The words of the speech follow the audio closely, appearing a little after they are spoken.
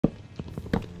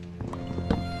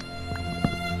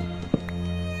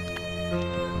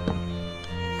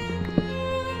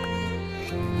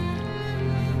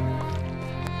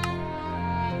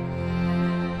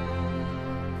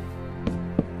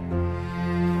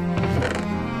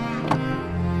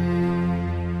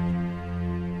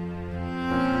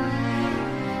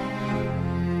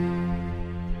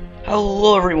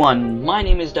Hello everyone, my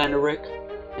name is DinoBrik,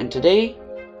 and today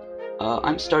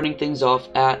I'm starting things off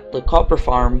at the copper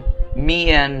farm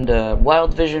me and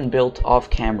Wild Vision built off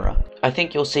camera. I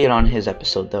think you'll see it on his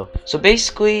episode though. So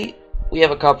basically, we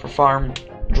have a copper farm,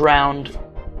 drowned,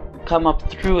 come up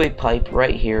through a pipe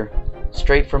right here,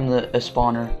 straight from a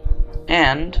spawner,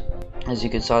 and as you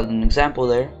can saw in an example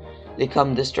there, they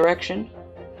come this direction,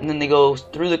 and then they go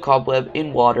through the cobweb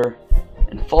in water,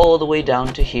 and follow the way down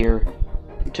to here,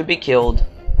 to be killed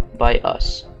by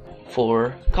us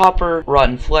for copper,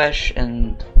 rotten flesh,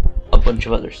 and a bunch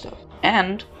of other stuff.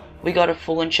 And we got a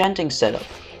full enchanting setup.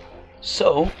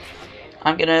 So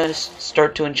I'm gonna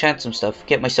start to enchant some stuff,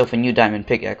 get myself a new diamond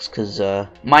pickaxe, because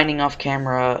mining off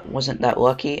camera wasn't that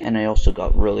lucky, and I also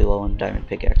got really low on diamond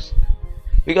pickaxe.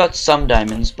 We got some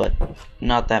diamonds, but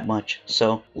not that much,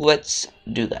 so let's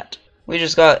do that. We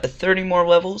just got 30 more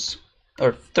levels,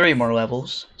 or 3 more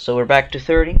levels, so we're back to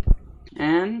 30.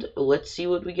 And let's see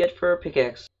what we get for our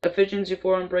pickaxe. Efficiency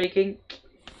 4 on breaking.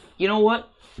 You know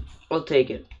what? I'll take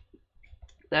it.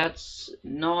 That's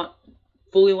not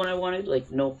fully what I wanted. Like,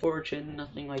 no fortune,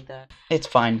 nothing like that. It's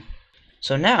fine.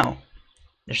 So now,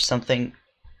 there's something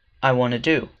I want to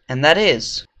do. And that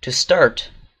is to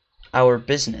start our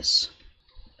business.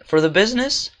 For the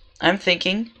business, I'm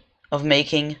thinking of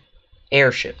making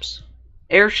airships.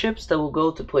 Airships that will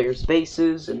go to players'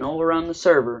 bases and all around the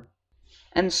server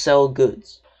and sell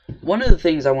goods. One of the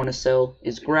things I want to sell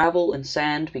is gravel and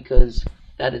sand, because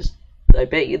that is, I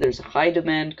bet you there's a high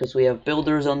demand because we have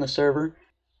builders on the server,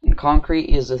 and concrete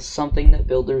is something that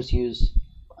builders use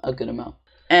a good amount.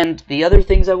 And the other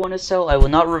things I want to sell I will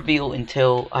not reveal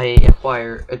until I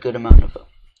acquire a good amount of them.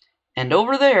 And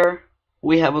over there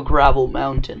we have a gravel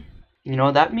mountain. You know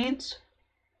what that means?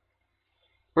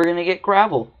 We're gonna get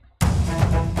gravel.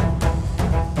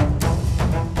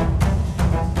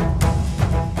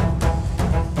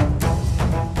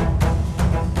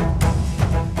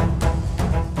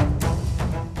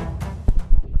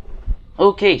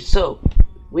 Okay, so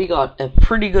we got a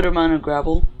pretty good amount of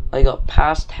gravel. I got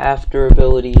past half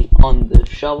durability on the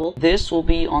shovel. This will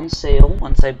be on sale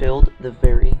once I build the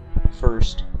very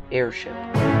first airship.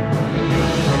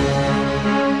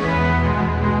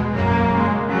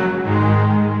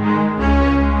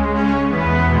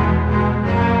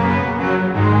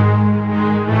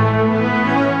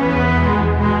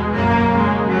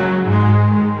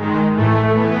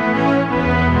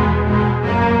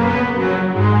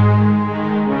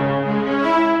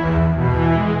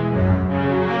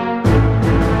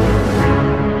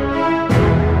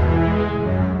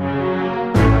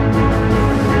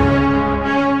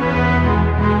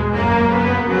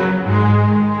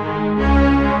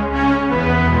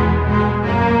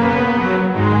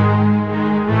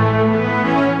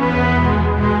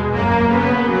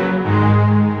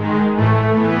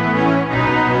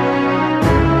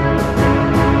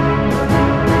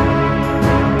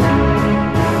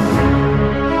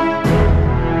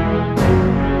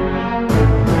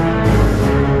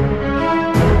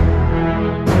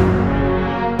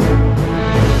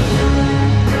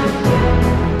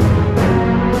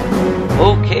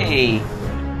 Okay,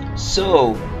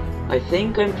 so I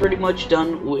think I'm pretty much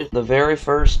done with the very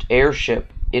first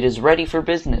airship. It is ready for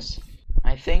business.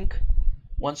 I think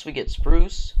once we get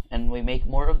spruce and we make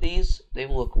more of these, they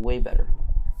will look way better.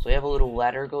 So we have a little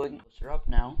ladder going. They're up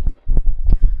now.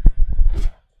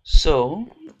 So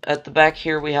at the back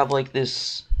here we have like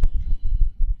this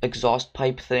exhaust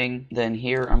pipe thing. Then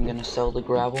here I'm gonna sell the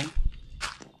gravel.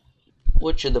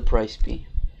 What should the price be?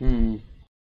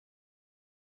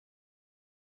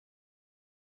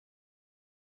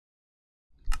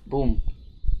 Boom.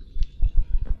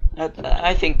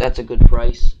 I think that's a good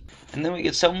price. And then we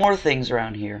can sell more things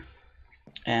around here.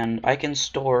 And I can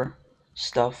store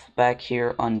stuff back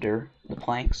here under the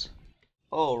planks.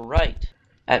 Alright.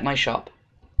 At my shop.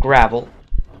 Gravel.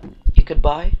 You could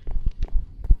buy.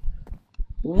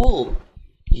 Wool.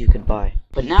 You could buy.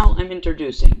 But now I'm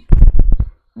introducing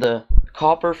the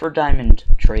copper for diamond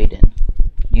trade-in.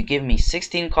 You give me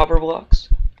 16 copper blocks,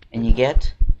 and you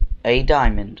get a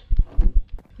diamond.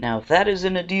 Now, if that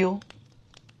isn't a deal,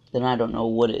 then I don't know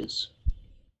what is.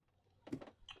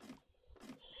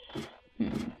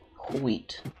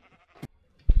 Wheat.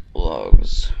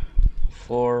 Logs.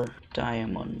 For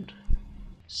diamond.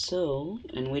 So,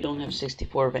 and we don't have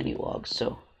 64 of any logs,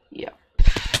 so, yeah.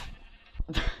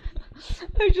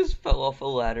 I just fell off a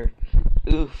ladder.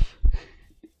 Oof.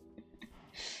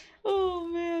 Oh,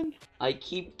 man. I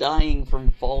keep dying from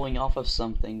falling off of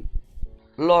something.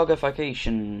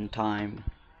 Logification time.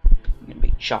 I'm gonna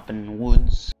be chopping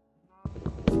woods.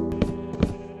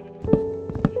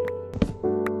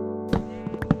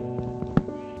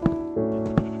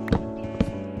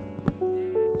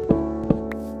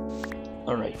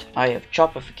 I have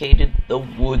chopificated the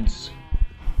woods.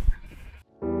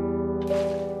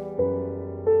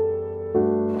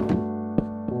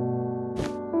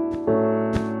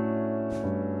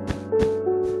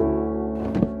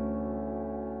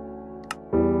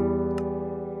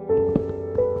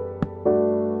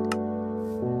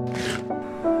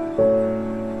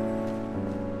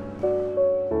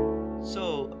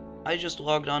 So, I just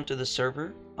logged onto the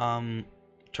server.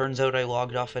 Turns out I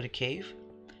logged off at a cave.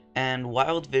 And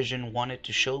Wild Vision wanted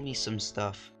to show me some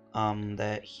stuff.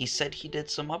 That he said he did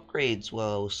some upgrades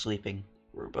while I was sleeping.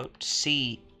 We're about to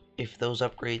see if those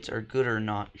upgrades are good or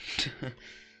not.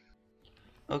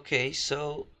 Okay,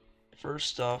 so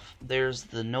first off, there's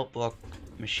the notebook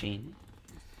machine.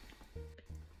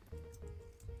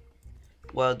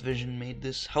 Wild Vision made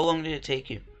this. How long did it take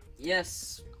you?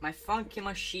 Yes, my funky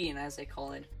machine, as I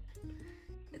call it.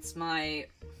 It's my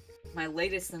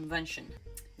latest invention.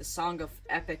 The song of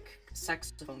epic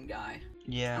saxophone guy.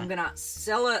 Yeah. I'm gonna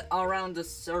sell it around the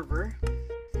server.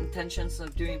 Intentions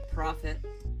of doing profit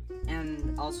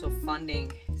and also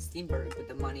funding Steamburg with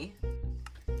the money.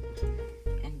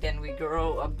 And then we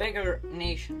grow a bigger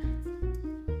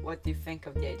nation. What do you think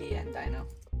of the idea, Dino?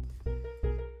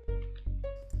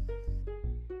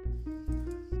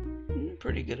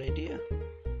 Pretty good idea.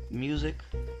 Music,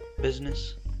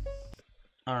 business.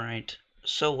 Alright,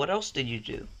 so what else did you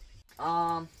do?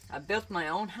 I built my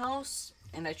own house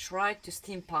and I tried to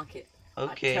steampunk it.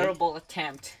 Okay. A terrible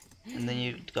attempt. And then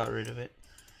you got rid of it.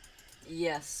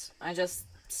 Yes, I just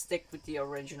stick with the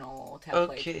original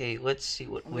template. Okay, let's see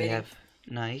what we have.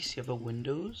 Nice, you have a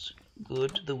windows.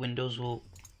 Good, the windows will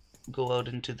go out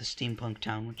into the steampunk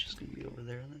town, which is going to be over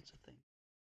there. That's a thing.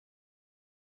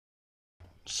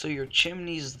 So your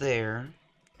chimney's there,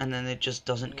 and then it just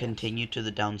doesn't continue to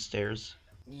the downstairs.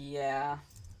 Yeah.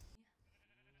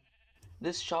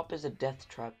 This shop is a death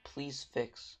trap. Please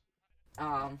fix.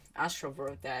 Astro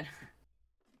wrote that.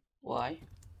 Why?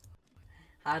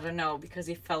 I don't know, because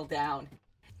he fell down.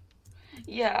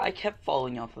 Yeah, I kept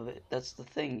falling off of it. That's the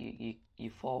thing.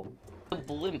 You fall. A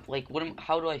blimp. Like,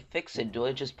 how do I fix it? Do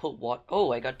I just put what?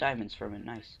 Oh, I got diamonds from it.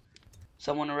 Nice.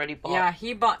 Someone already bought. Yeah,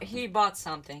 he bought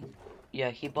something. Yeah,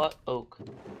 he bought oak.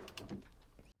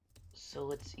 So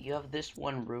let's see. You have this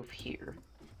one roof here,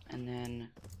 and then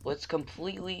let's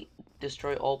completely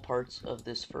destroy all parts of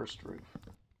this first roof,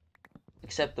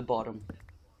 except the bottom.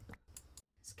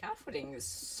 Scaffolding is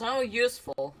so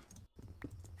useful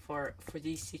for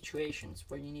these situations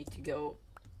where you need to go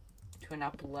to an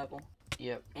upper level.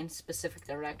 Yep. In specific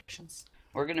directions.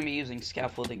 We're gonna be using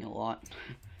scaffolding a lot.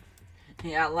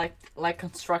 Yeah, like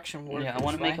construction work. Yeah, I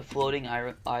want to make a floating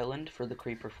island for the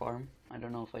creeper farm. I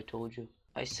don't know if I told you.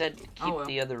 I said keep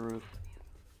the other roof.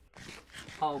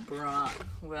 Oh, bruh.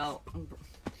 Well,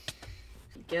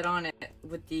 get on it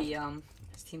with the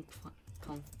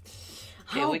steampunk.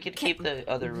 Yeah, we could keep the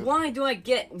other roof. Why do I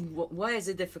get? Why is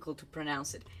it difficult to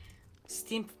pronounce it?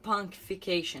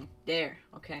 Steampunkification. There.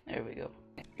 Okay. There we go.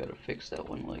 Gotta fix that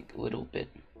one like a little bit.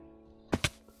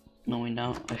 Knowing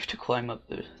now I have to climb up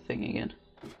the thing again.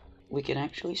 We can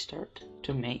actually start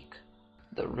to make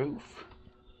the roof.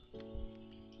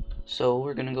 So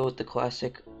we're gonna go with the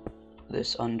classic,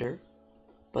 this under,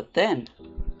 but then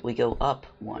we go up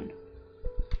one,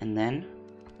 and then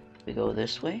we go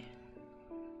this way,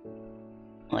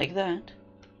 like that,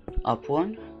 up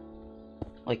one,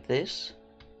 like this,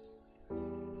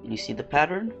 and you see the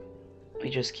pattern? We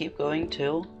just keep going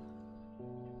till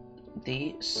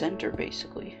the center,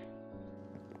 basically.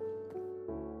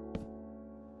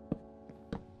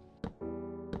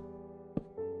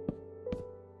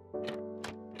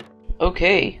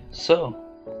 Okay, so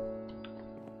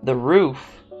the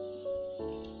roof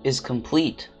is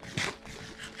complete.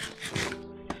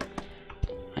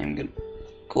 I'm gonna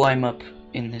climb up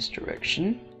in this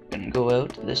direction and go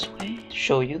out this way,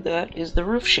 show you that is the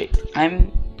roof shape.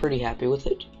 I'm pretty happy with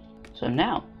it. So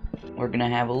now we're gonna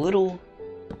have a little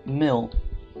mill.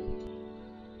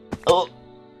 Oh,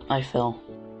 I fell.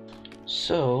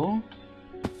 So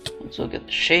let's look at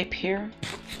the shape here.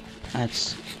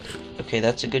 That's okay,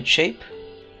 that's a good shape.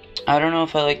 I don't know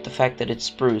if I like the fact that it's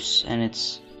spruce and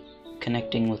it's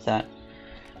connecting with that.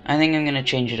 I think I'm gonna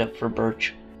change it up for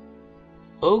birch.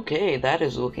 Okay, that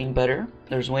is looking better.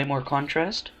 There's way more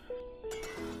contrast.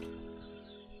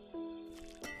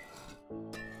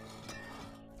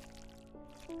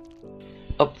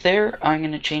 Up there, I'm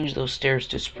gonna change those stairs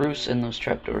to spruce and those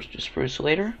trapdoors to spruce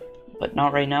later, but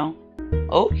not right now.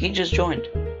 Oh, he just joined.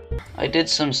 I did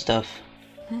some stuff.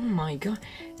 Oh my god,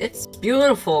 it's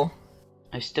beautiful.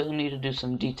 I still need to do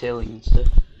some detailing and stuff.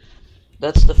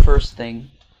 That's the first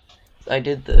thing. I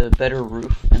did the better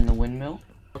roof and the windmill.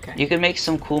 Okay. You can make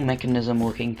some cool mechanism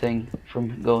looking thing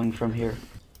from going from here.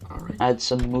 Alright. Add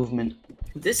some movement.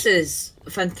 This is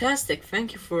fantastic.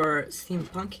 Thank you for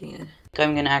steampunking it.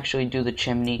 I'm gonna actually do the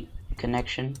chimney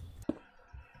connection.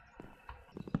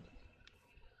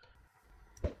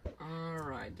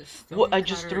 Alright, the stone What? I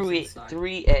just cutter threw is inside.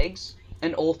 3 eggs,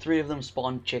 and all 3 of them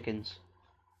spawned chickens.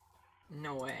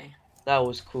 No way. That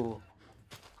was cool.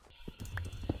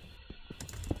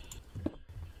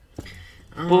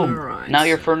 Boom. Alright. Now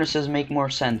your furnaces make more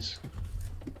sense.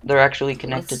 They're actually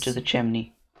connected Let's- to the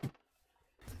chimney.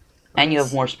 And you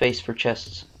have more space for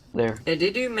chests there. They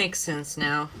do make sense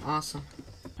now. Awesome.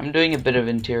 I'm doing a bit of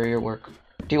interior work.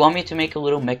 Do you want me to make a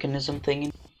little mechanism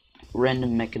thing?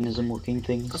 Random mechanism looking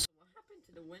things. Also, what happened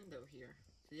to the window here?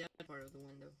 To the other part of the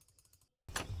window?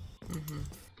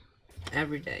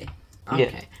 Every day. Okay.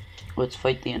 Yeah. Let's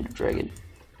fight the Ender Dragon.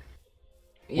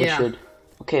 We Yeah. should.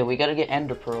 Okay, we gotta get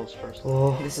Ender Pearls first.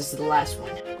 Oh. This is the last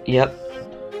one. Yep.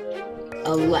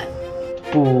 11.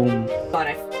 Boom. But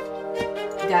I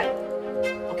got.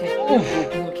 Okay.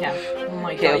 Look out. Oh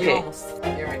my Okay, god, okay. you almost.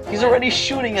 You're right. He's already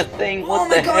shooting a thing. What Oh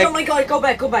my the god, heck? oh my god, go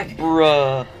back, go back.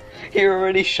 Bruh. He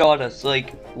already shot us.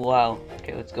 Like, wow.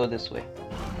 Okay, let's go this way.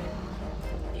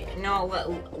 No,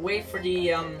 wait for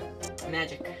the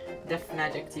magic. Death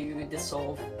magic to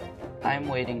dissolve. I'm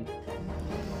waiting.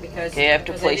 Because. Okay, I have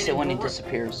to because place it didn't when it work.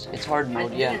 disappears. It's hard I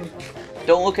mode, yeah. didn't-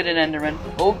 Don't look at it, Enderman.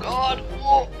 Oh god!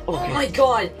 Oh, Oh okay. my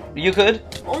god! You good?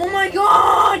 Oh my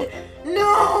god!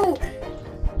 No!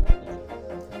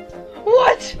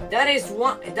 What? That is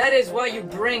why you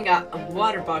bring a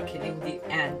water bucket in the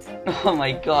end. Oh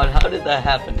my god, how did that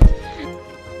happen?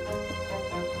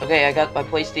 Okay, I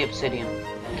placed the obsidian.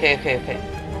 Okay.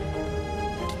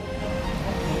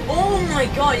 Oh my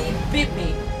god, he bit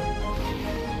me.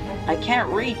 I can't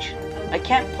reach. I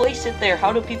can't place it there.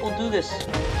 How do people do this?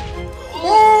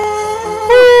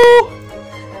 Oh!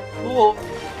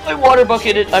 I water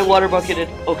bucketed.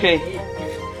 Okay.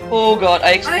 Oh god,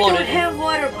 I exploded.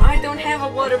 I don't have a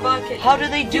water bucket. How do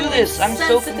they do this? I'm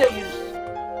so insensitive. confused.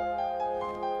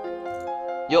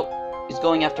 Yo, he's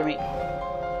going after me.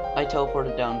 I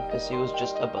teleported down because he was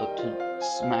just about to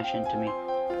smash into me.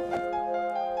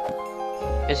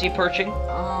 Is he perching?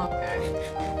 Okay.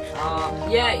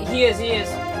 Yeah, he is.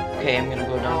 Okay, I'm gonna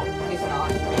go No, down. he's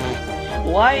not.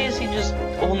 Why is he just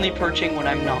only perching when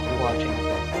I'm not watching?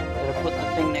 Gotta put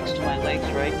the thing next to my legs,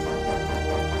 right?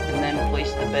 And then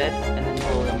place the bed, and then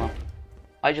blow them up.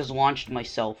 I just launched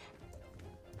myself.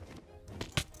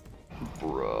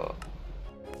 Bruh.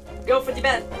 Go for the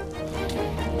bed.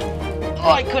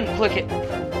 Oh, I couldn't click it.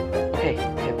 Okay,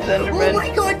 Enderman. Oh my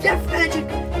god, death magic.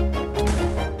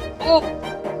 Oh!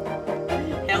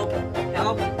 Help.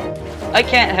 I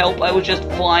can't help, I was just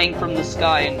flying from the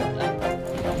sky and...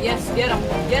 Yes, get him,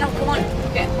 come on.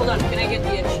 Okay, hold on, can I get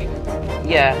the achievement?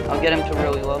 Yeah, I'll get him to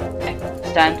really low. Okay.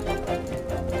 Stand.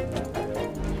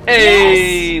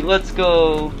 Hey, Yes! let's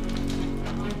go.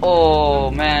 Oh,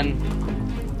 man.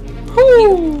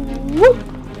 Woo!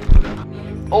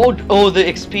 Oh, the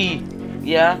XP.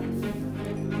 Yeah.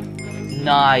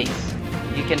 Nice.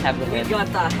 You can have the We head. got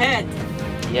the head.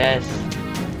 Yes.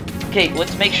 Okay,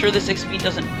 let's make sure this XP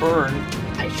doesn't burn.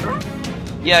 Are you sure?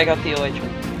 Yeah, I got the elytra.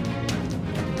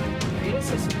 Are you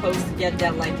also supposed to get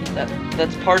that like in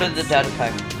That's part of the data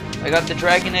pack. I got the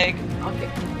dragon egg. Okay.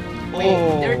 Wait,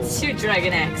 Oh. there are 2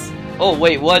 dragon eggs. Oh,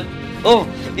 wait, what? Oh,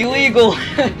 illegal!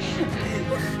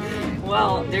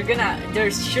 Well,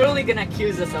 they're surely gonna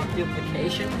accuse us of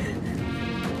duplication.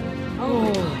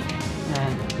 Oh,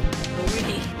 Man.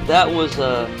 we That was,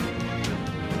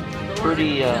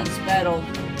 pretty, this battle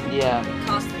yeah.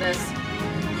 cost us.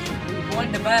 We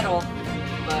won the battle,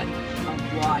 but at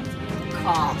what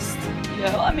cost?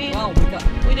 Yeah, I mean, Well,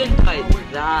 we didn't fight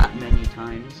that many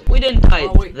times. We didn't fight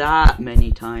Oh, wait. that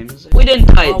many times. We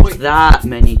didn't fight Oh, wait. that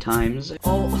many times.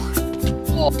 Oh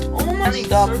my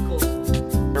Stop. circles.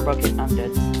 Water bucket, I'm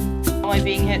dead. Am I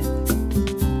being hit?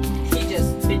 He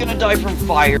just I'm gonna die from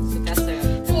fire. that's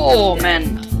a. Oh,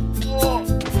 man.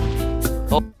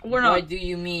 Oh, we're What not. do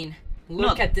you mean?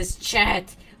 Look No. at this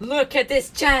chat. Look at this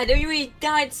chat. We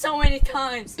died so many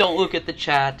times. Don't look at the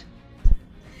chat.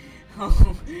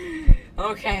 Oh,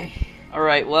 okay.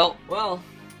 Alright, well,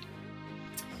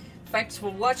 Thanks for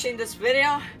watching this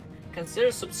video.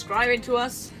 Consider subscribing to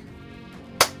us.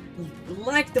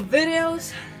 Like the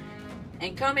videos.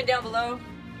 And comment down below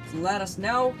to let us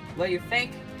know what you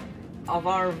think of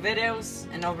our videos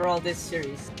and overall this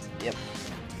series. yep.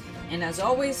 And as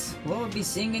always, we'll be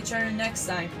seeing each other next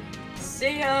time.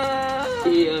 See ya!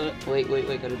 Yeah. Wait,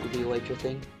 gotta do the elytra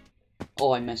thing.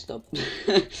 Oh, I messed up.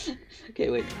 Okay,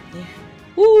 wait. Yeah.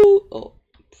 Woo! Oh.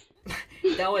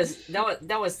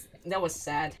 that was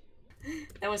sad.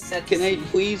 That was sad. Can I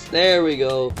please? There we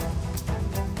go.